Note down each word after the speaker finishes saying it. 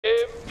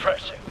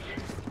impressive.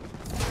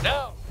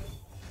 Now...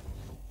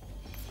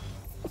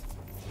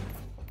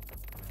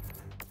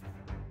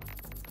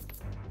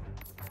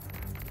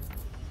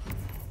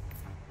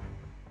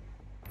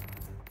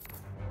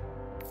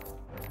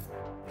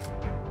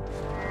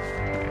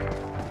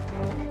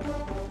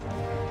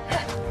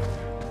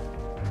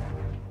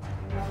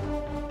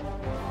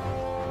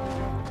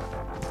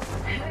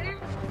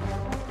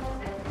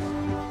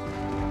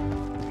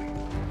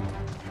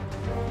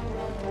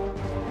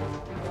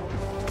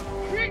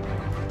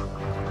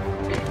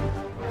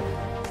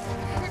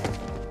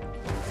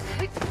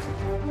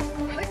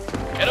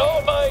 In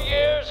all my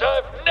years,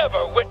 I've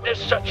never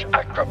witnessed such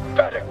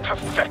acrobatic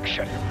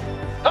perfection.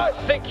 I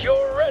think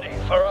you're ready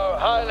for our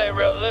highly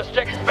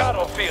realistic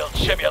battlefield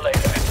simulator.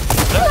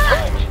 That's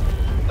right,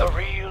 the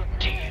real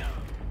deal.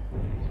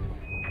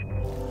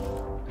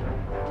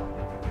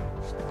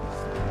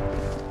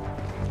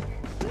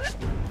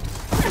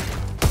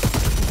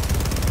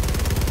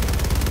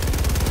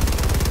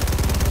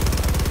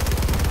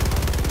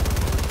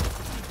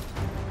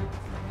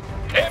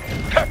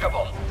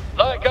 Impeccable!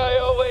 Like I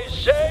always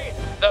say,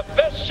 the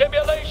best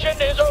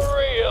simulation is a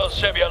real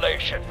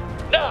simulation.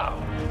 Now,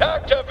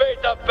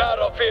 activate the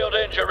Battlefield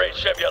Injury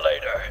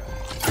Simulator.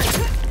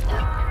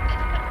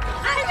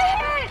 I'm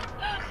hit!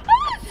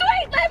 Oh,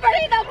 sweet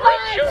liberty, the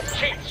Press blood! your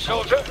teeth,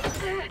 soldier.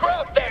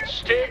 Grab that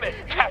stim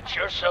and patch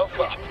yourself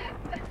up.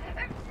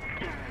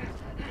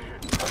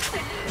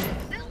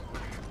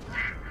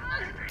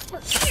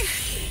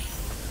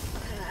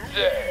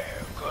 There,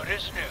 good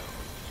as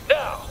new.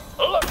 Now,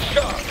 look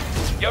sharp.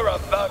 You're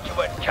about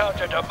to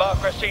encounter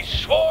democracy's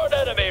sworn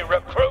enemy,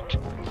 recruit.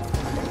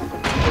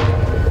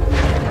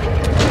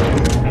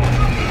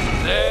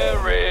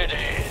 There it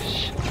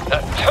is.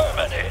 The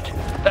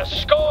Terminid, the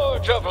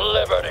scourge of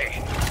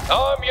liberty.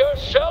 Arm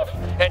yourself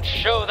and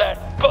show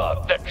that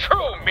bug the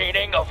true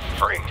meaning of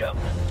freedom.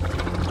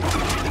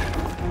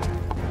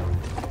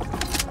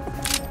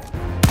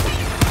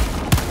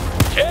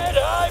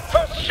 Dead-eye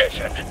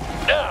precision.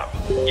 Now,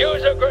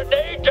 use a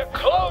grenade to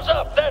close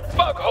up that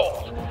bug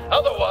hole.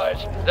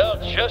 Otherwise,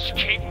 they'll just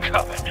keep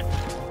coming.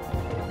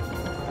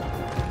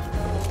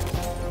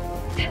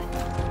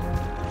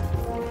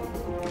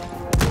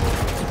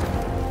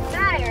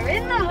 Fire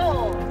in the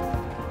hole!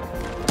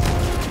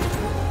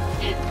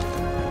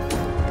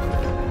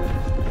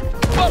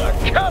 What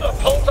a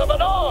catapult of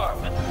an arm!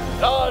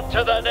 On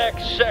to the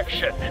next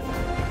section.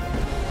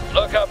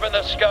 Look up in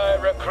the sky,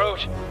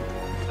 recruit.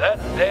 That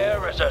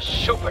there is a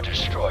super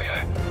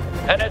destroyer.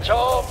 And its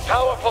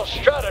all-powerful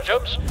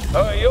stratagems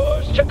are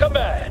yours to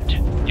command.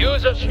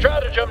 Use a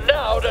stratagem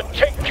now to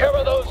take care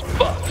of those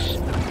bugs.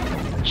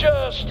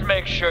 Just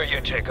make sure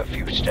you take a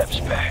few steps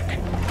back.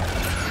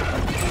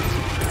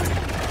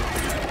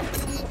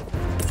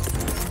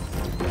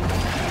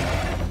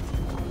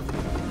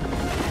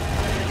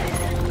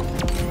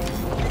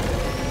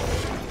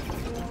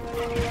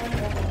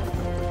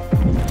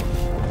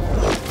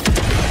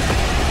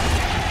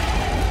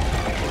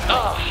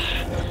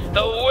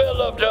 The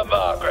will of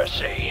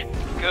democracy.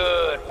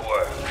 Good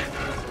work.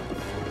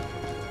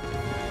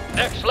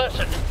 Next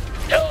lesson.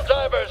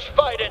 Helldivers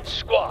fight in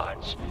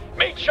squads.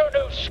 Meet your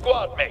new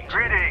squad mate.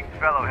 Greetings,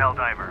 fellow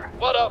Helldiver.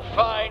 What a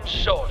fine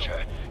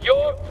soldier.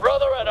 Your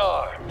brother in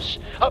arms.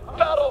 A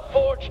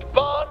battle-forged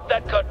bond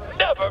that could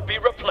never be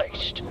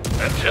replaced.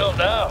 Until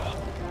now.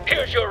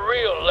 Here's your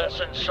real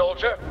lesson,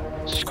 soldier.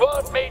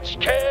 Squad mates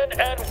can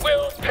and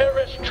will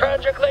perish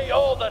tragically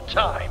all the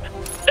time.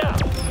 Now,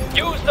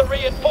 use the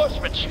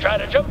reinforcement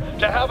stratagem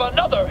to have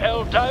another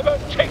Helldiver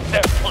take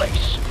their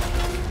place.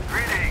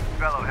 Greetings,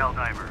 fellow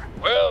Helldiver.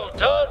 Well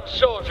done,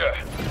 soldier.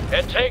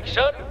 It takes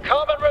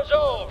uncommon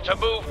resolve to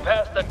move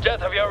past the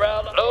death of your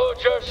ally.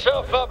 Load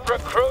yourself up,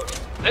 recruit.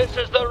 This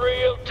is the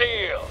real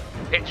deal.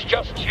 It's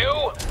just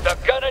you, the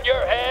gun in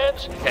your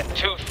hands, and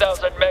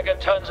 2,000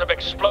 megatons of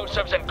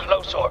explosives in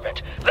close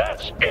orbit.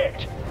 That's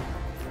it.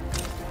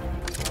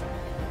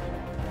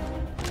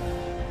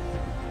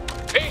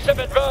 Piece of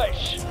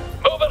advice.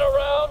 Moving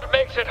around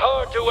makes it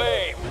hard to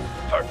aim.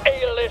 For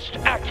A-list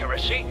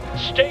accuracy,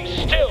 stay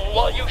still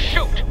while you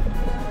shoot.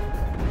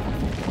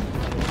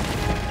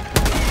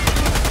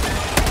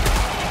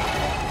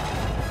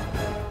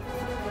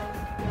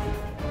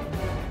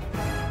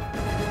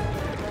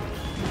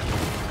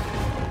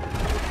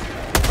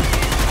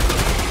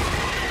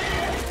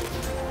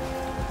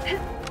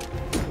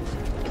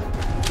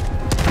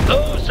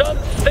 Those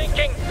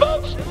unthinking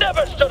bugs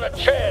never stood a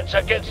chance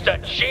against a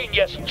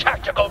genius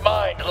tactical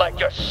mind like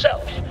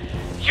yourself.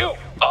 You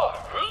are...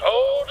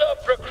 Hold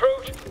up,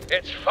 recruit.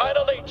 It's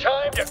finally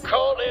time to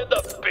call in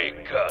the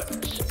big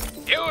guns.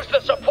 Use the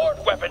support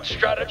weapon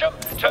stratagem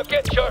to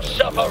get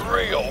yourself a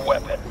real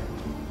weapon.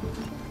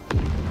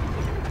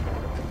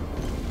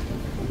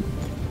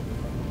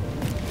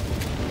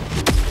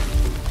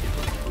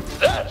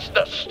 That's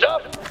the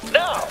stuff.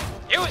 Now,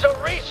 use a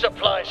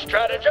resupply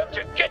stratagem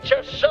to get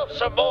yourself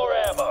some more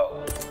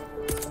ammo.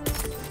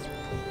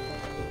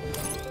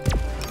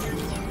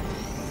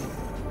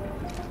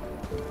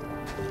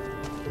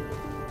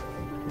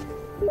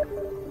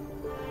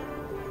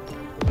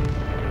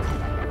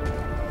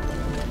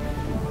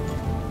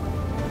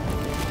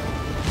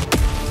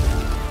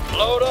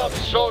 up,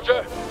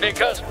 soldier,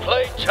 because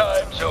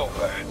playtime's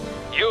over.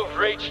 You've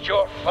reached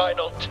your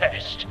final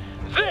test.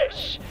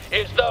 This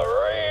is the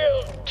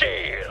real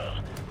deal.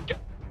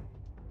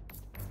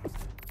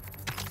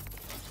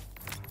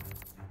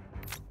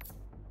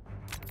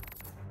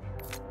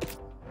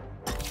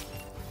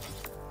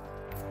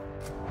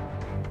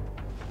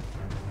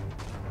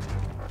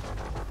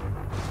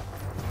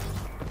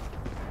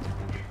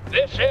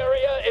 This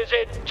area is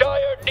in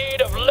dire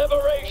need of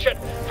liberation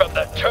from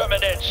the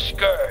Terminid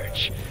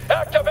Scourge.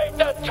 Activate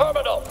the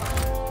terminal!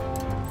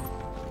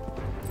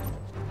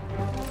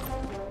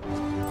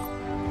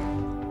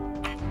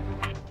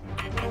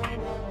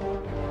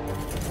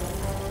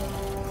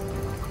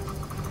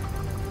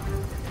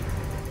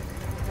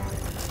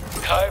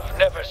 I've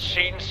never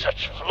seen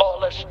such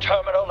flawless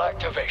terminal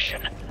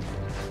activation.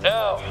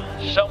 Now,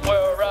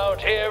 somewhere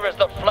around here is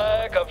the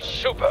flag of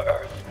Super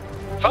Earth.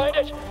 Find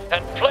it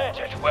and plant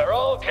it where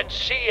all can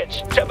see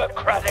its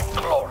democratic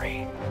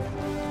glory.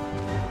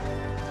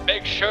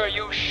 Make sure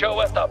you show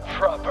it the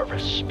proper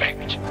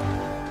respect.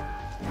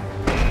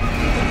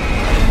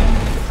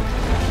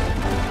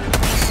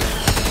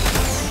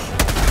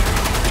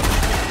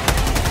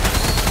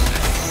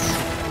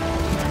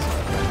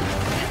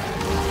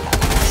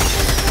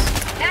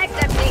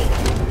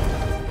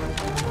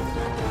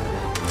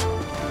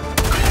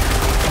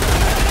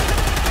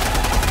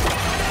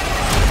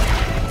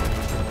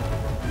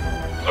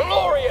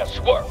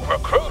 Work,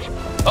 recruit!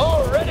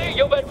 Already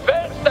you've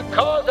advanced the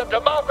cause of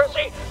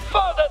democracy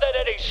farther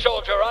than any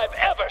soldier I've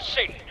ever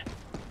seen.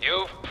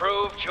 You've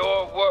proved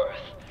your worth.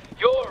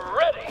 You're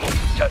ready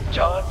to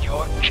don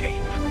your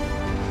cape.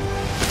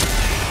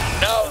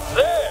 Now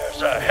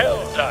there's a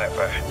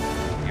Helldiver.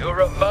 You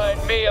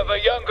remind me of a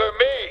younger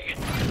me.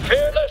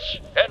 Fearless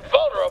and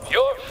vulnerable.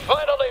 You're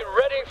finally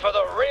ready for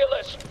the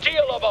realest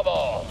deal of them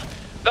all.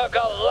 The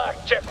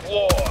Galactic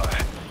War.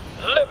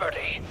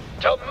 Liberty.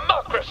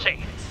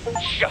 Democracy.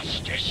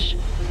 Justice.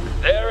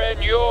 They're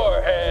in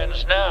your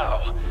hands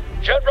now.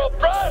 General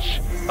Brush,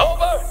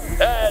 over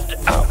and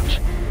out.